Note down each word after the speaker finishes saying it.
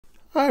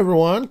Hi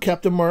everyone,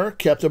 Captain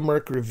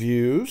Mark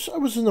Reviews. I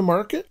was in the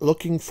market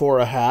looking for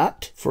a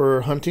hat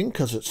for hunting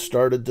because it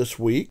started this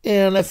week,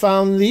 and I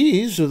found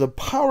these are the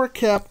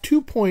POWERCAP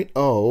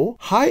 2.0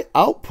 high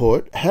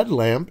output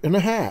headlamp in a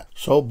hat.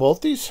 So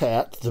both these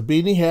hats, the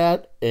beanie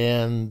hat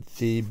and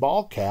the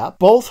ball cap,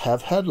 both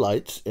have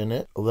headlights in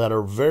it that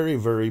are very,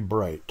 very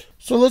bright.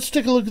 So let's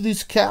take a look at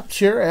these caps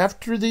here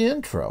after the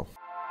intro.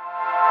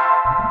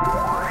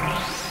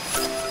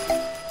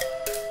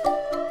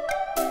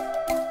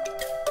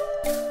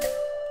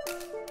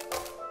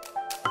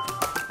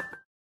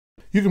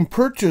 You can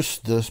purchase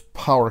this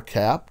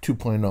POWERCAP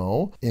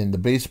 2.0 in the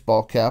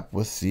baseball cap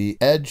with the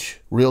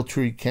Edge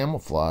Realtree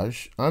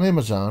camouflage on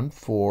Amazon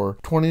for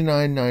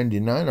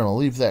 $29.99, and I'll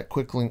leave that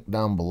quick link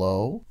down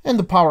below. And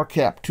the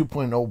POWERCAP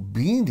 2.0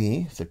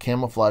 beanie, the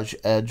camouflage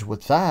edge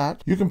with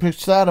that, you can pick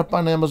that up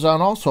on Amazon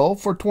also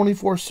for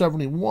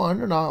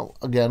 $24.71, and I'll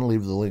again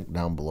leave the link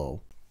down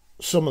below.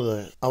 Some of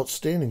the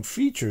outstanding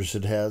features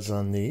it has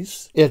on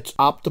these: it's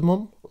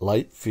optimum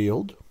light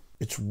field,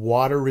 it's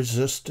water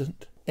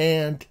resistant,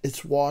 and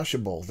it's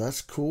washable. That's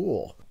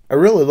cool. I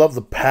really love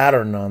the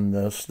pattern on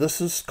this.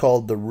 This is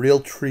called the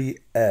Realtree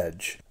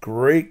Edge.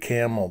 Great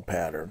camo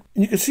pattern.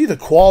 And you can see the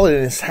quality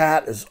in this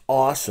hat is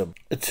awesome.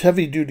 It's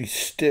heavy duty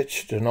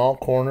stitched in all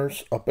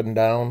corners, up and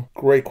down.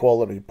 Great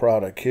quality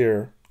product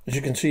here. As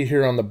you can see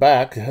here on the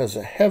back, it has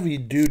a heavy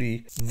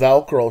duty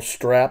Velcro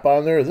strap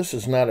on there. This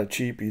is not a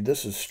cheapie.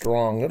 This is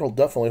strong. It'll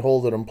definitely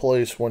hold it in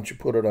place once you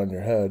put it on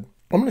your head.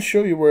 I'm going to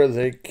show you where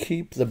they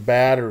keep the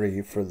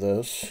battery for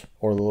this,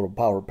 or the little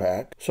power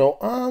pack. So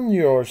on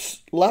your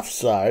left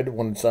side,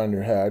 when it's on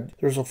your head,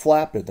 there's a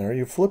flap in there.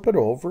 You flip it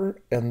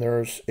over, and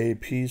there's a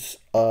piece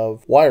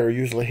of wire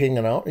usually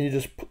hanging out, and you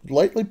just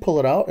lightly pull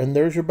it out, and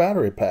there's your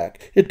battery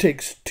pack. It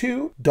takes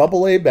two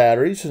AA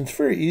batteries, and it's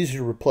very easy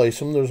to replace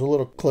them. There's a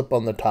little clip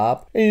on the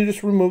top, and you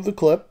just remove the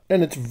clip,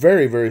 and it's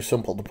very, very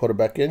simple to put it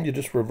back in. You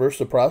just reverse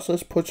the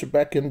process, push it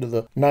back into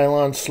the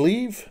nylon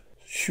sleeve,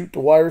 shoot the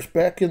wires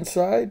back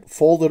inside,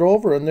 fold it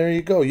over, and there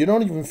you go. You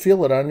don't even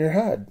feel it on your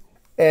head.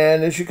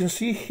 And as you can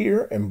see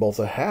here in both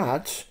the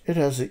hats, it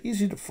has an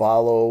easy to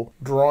follow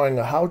drawing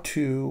of how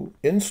to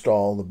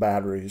install the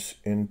batteries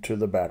into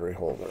the battery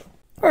holder.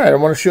 Alright, I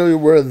want to show you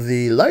where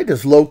the light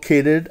is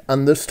located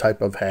on this type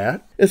of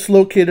hat. It's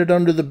located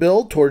under the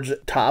bill towards the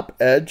top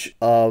edge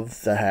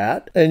of the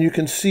hat. And you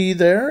can see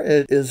there,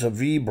 it is a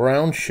V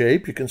brown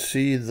shape. You can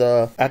see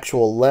the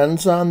actual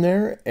lens on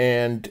there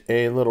and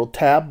a little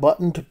tab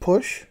button to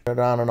push it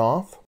on and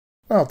off.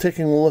 Now,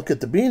 taking a look at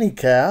the beanie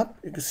cap,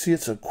 you can see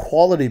it's a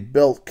quality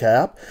built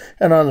cap,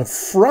 and on the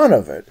front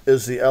of it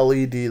is the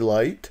LED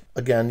light.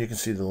 Again, you can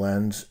see the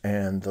lens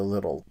and the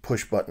little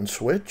push button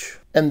switch.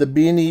 And the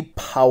beanie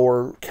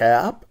power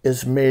cap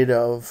is made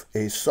of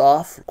a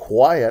soft,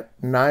 quiet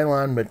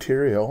nylon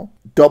material,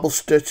 double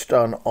stitched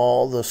on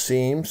all the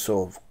seams,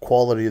 so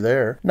quality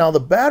there. Now, the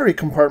battery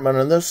compartment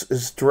on this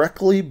is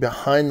directly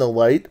behind the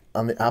light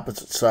on the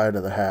opposite side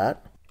of the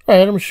hat.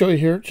 Alright, I'm going to show you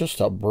here just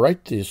how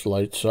bright these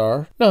lights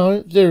are.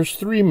 Now, there's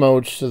three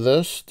modes to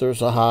this.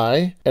 There's a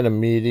high, and a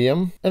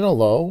medium, and a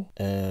low.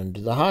 And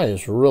the high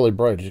is really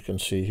bright, as you can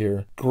see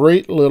here.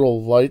 Great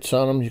little lights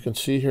on them. You can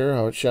see here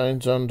how it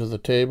shines onto the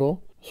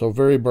table. So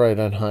very bright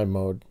on high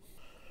mode.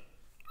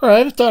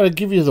 Alright, I thought I'd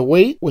give you the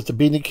weight with the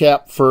beanie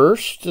cap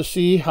first to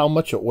see how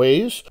much it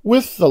weighs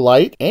with the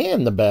light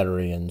and the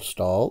battery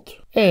installed.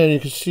 And you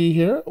can see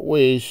here it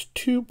weighs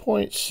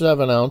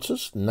 2.7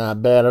 ounces.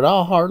 Not bad at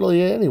all,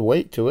 hardly any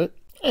weight to it.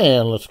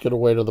 And let's get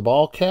away to the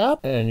ball cap.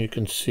 And you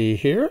can see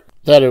here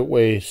that it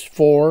weighs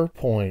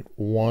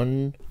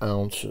 4.1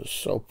 ounces.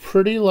 So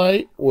pretty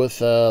light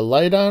with a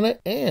light on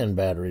it and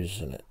batteries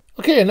in it.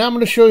 Okay, now I'm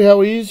going to show you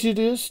how easy it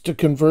is to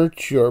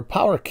convert your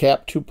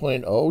POWERCAP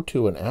 2.0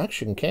 to an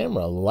action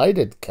camera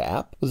lighted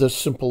cap with a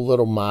simple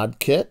little mod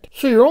kit.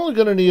 So you're only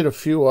going to need a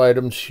few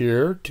items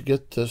here to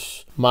get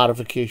this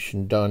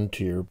modification done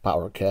to your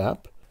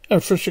POWERCAP.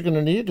 And first you're going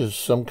to need is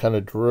some kind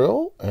of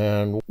drill,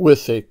 and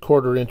with a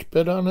 1/4 inch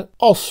bit on it.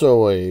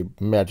 Also a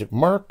magic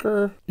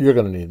marker. You're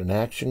going to need an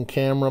action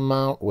camera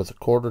mount with a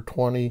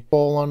 1/4-20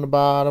 hole on the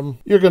bottom.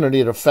 You're going to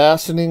need a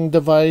fastening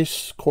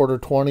device,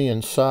 1/4-20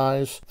 in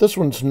size. This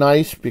one's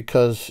nice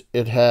because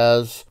it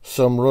has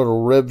some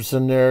little ribs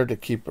in there to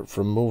keep it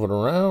from moving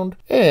around.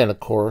 And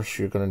of course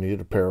you're going to need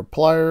a pair of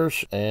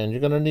pliers, and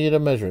you're going to need a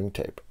measuring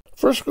tape.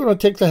 First, we're going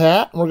to take the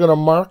hat and we're going to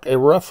mark a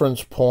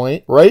reference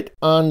point right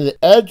on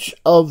the edge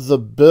of the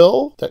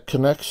bill that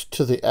connects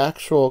to the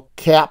actual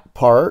cap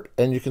part.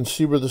 And you can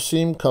see where the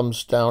seam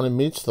comes down and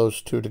meets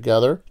those two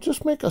together.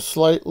 Just make a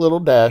slight little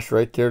dash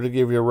right there to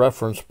give you a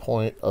reference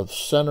point of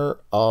center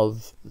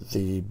of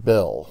the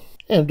bill.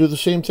 And do the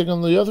same thing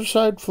on the other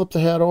side. Flip the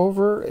hat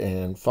over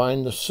and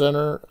find the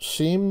center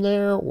seam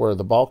there where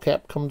the ball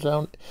cap comes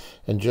down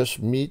and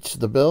just meets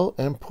the bill,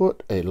 and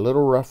put a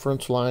little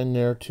reference line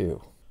there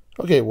too.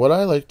 Okay, what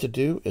I like to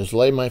do is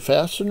lay my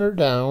fastener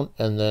down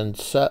and then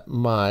set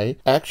my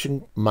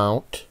action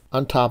mount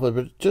on top of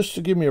it just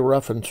to give me a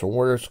reference on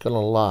where it's going to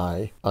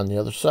lie on the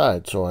other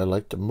side. So I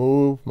like to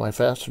move my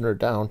fastener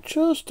down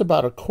just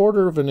about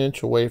 1/4 of an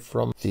inch away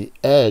from the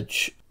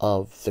edge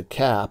of the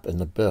cap and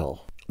the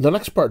bill. The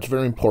next part's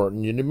very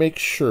important. You need to make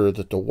sure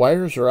that the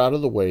wires are out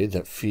of the way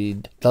that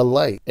feed the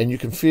light. And you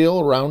can feel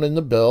around in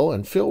the bill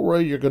and feel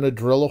where you're going to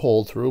drill a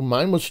hole through.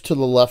 Mine was to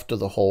the left of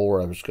the hole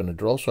where I was going to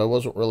drill, so I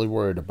wasn't really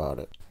worried about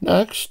it.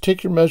 Next,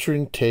 take your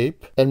measuring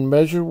tape and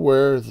measure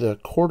where the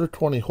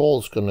 1/4-20 hole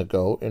is going to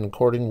go, and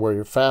according where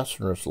your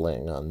fastener is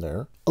laying on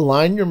there.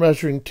 Align your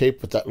measuring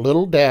tape with that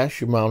little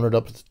dash you mounted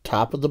up at the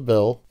top of the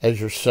bill as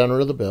your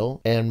center of the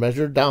bill, and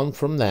measure down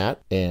from that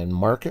and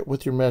mark it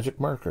with your magic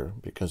marker,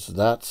 because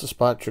that's the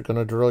spot you're going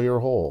to drill your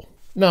hole.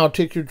 Now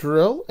take your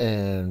drill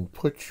and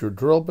put your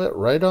drill bit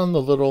right on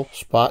the little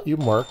spot you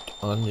marked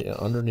on the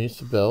underneath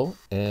the bill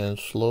and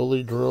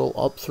slowly drill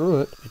up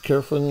through it. Be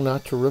careful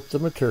not to rip the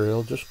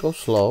material. Just go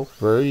slow.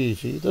 Very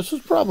easy. This is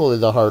probably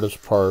the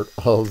hardest part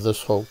of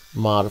this whole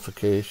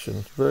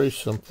modification. Very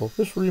simple.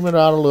 Just ream it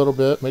out a little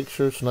bit. Make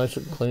sure it's nice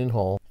and clean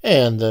hole.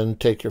 And then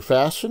take your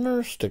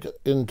fastener, stick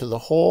it into the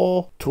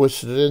hole,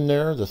 twist it in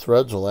there. The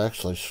threads will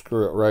actually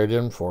screw it right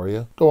in for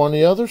you. Go on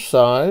the other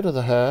side of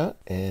the hat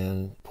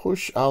and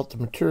push out the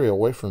material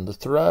away from the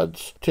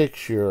threads.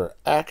 Take your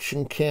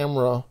action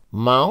camera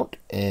mount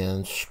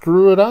and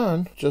screw it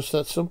on. Just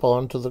that simple,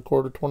 onto the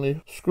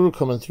 1/4-20 screw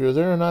coming through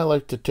there. And I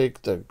like to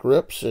take the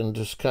grips and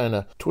just kind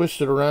of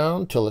twist it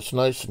around till it's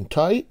nice and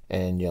tight,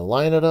 and you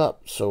line it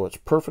up so it's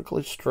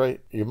perfectly straight.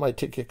 You might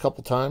take you a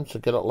couple times to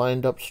get it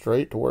lined up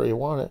straight to where you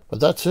want it,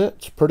 but that's it.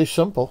 It's pretty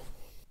simple.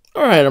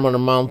 All right, I'm going to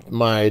mount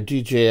my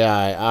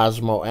DJI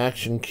Osmo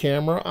action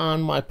camera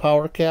on my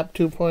POWERCAP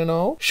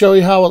 2.0. Show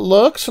you how it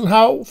looks and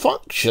how it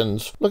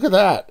functions. Look at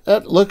that.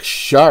 That looks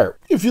sharp.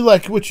 If you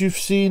like what you've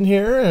seen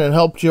here and it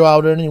helped you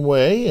out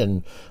anyway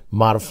in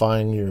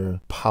modifying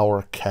your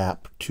POWERCAP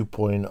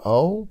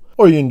 2.0,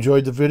 or you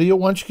enjoyed the video,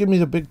 why don't you give me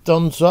the big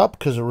thumbs up,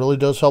 because it really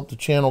does help the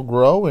channel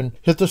grow, and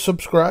hit the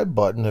subscribe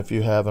button if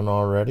you haven't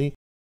already.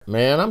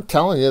 Man, I'm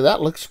telling you,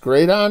 that looks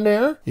great on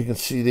there. You can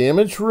see the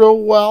image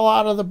real well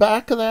out of the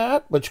back of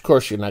that, which of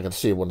course you're not going to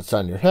see it when it's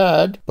on your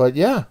head. But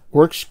yeah,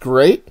 works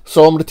great.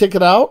 So I'm going to take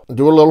it out and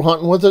do a little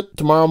hunting with it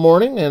tomorrow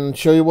morning and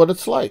show you what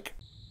it's like.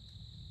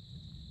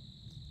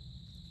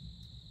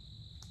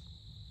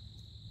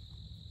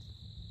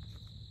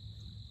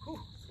 Whew,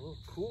 it's a little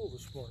cool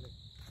this morning.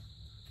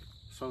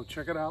 So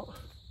check it out.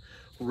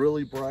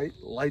 Really bright,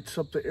 lights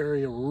up the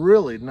area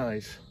really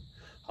nice.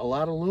 A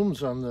lot of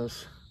looms on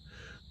this.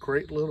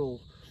 Great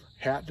little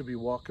hat to be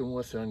walking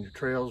with on your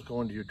trails,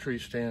 going to your tree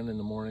stand in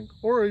the morning,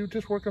 or you're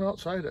just working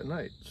outside at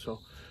night. So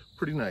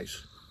pretty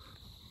nice.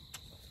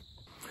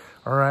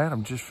 All right,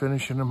 I'm just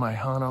finishing my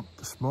hunt up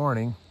this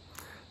morning.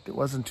 It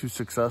wasn't too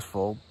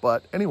successful,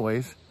 but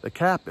anyways, the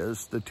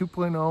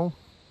 2.0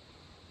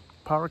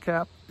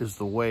 POWERCAP is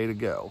the way to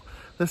go.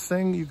 This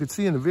thing, you can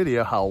see in the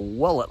video how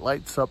well it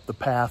lights up the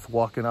path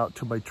walking out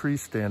to my tree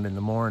stand in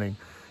the morning.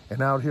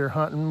 And out here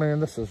hunting,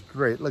 man, this is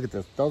great. Look at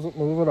this, doesn't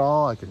move at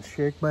all. I can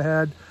shake my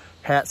head,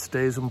 hat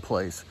stays in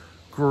place.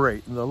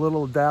 Great, and the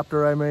little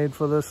adapter I made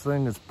for this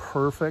thing is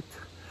perfect.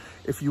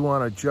 If you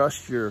want to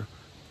adjust your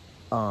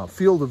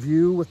field of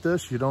view with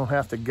this, you don't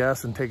have to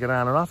guess and take it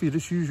on and off. You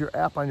just use your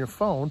app on your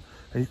phone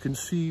and you can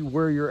see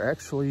where you're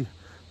actually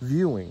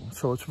viewing.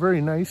 So it's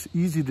very nice,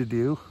 easy to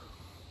do,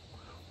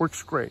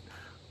 works great.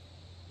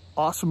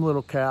 Awesome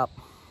little cap,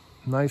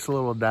 nice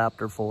little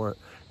adapter for it,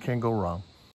 can't go wrong.